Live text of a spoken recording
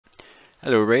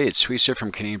Hello Ray, it's Sweetser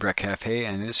from Canadian Bread Cafe,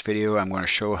 and in this video I'm going to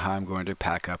show how I'm going to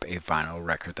pack up a vinyl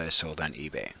record that I sold on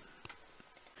eBay.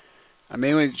 I'm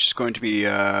mainly just going to be,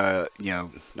 not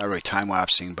really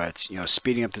time-lapsing, but,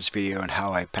 speeding up this video and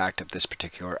how I packed up this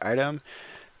particular item.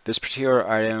 This particular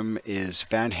item is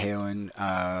Van Halen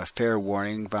Fair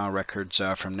Warning vinyl records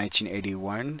from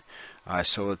 1981. I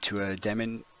sold it to a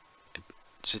Damon,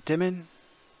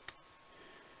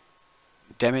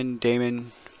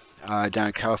 down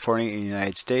in California in the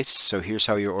United States. So here's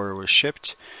how your order was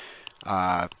shipped.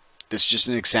 This is just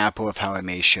an example of how I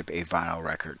may ship a vinyl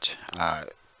record. I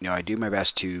do my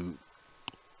best to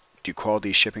do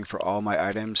quality shipping for all my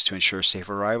items to ensure safe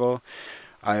arrival.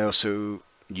 I also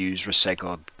use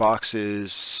recycled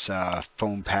boxes,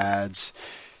 foam pads,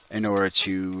 in order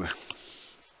to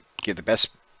give the best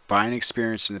buying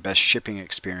experience and the best shipping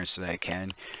experience that I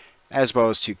can, as well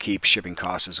as to keep shipping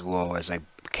costs as low as I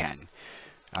can.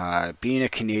 Being a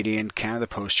Canadian, Canada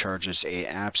Post charges an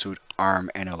absolute arm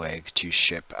and a leg to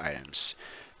ship items.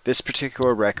 This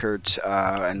particular record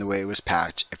and the way it was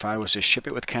packed, if I was to ship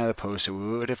it with Canada Post, it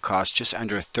would have cost just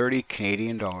under 30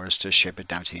 Canadian dollars to ship it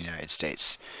down to the United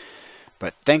States.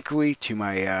 But thankfully to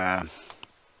my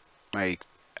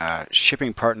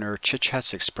shipping partner,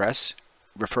 Chit Express,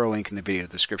 referral link in the video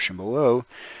description below,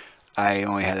 I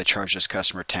only had to charge this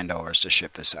customer $10 to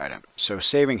ship this item, so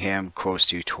saving him close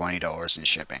to $20 in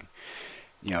shipping.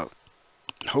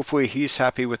 Hopefully he's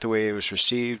happy with the way it was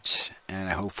received, and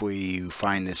hopefully you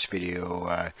find this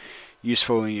video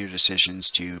useful in your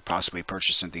decisions to possibly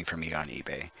purchase something from me on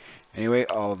eBay. Anyway,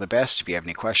 all the best. If you have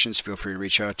any questions, feel free to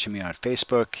reach out to me on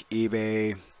Facebook,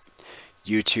 eBay,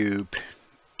 YouTube,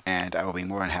 and I will be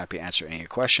more than happy to answer any of your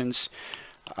questions.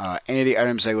 Any of the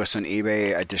items I list on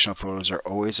eBay, additional photos are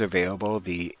always available.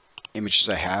 The images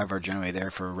I have are generally there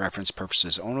for reference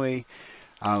purposes only,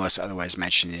 unless otherwise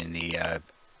mentioned in the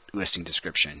listing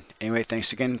description. Anyway,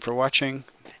 thanks again for watching.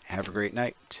 Have a great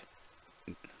night.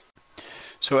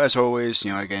 So as always,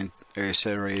 again, like I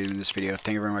said already in this video,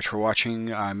 thank you very much for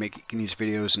watching. I'm making these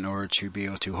videos in order to be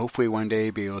able to hopefully one day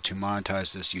be able to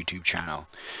monetize this YouTube channel.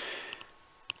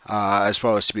 As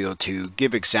well as to be able to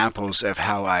give examples of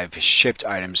how I've shipped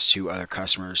items to other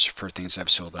customers for things I've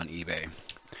sold on eBay.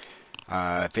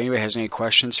 If anybody has any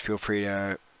questions, feel free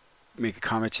to make a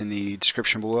comment in the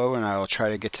description below, and I'll try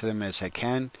to get to them as I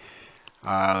can.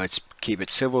 Let's keep it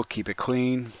civil, keep it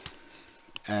clean,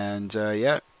 and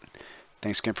yeah,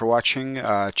 thanks again for watching.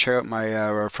 Check out my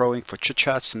referral link for Chit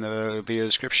Chats in the video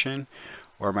description,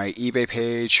 or my eBay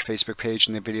page, Facebook page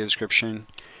in the video description.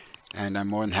 And I'm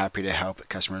more than happy to help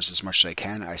customers as much as I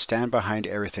can. I stand behind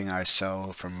everything I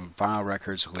sell, from vinyl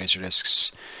records,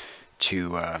 laserdiscs,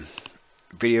 to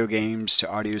video games, to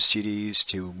audio CDs,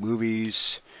 to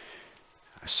movies.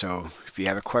 So if you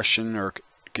have a question or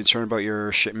concern about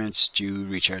your shipments, do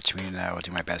reach out to me and I will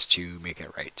do my best to make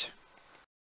it right.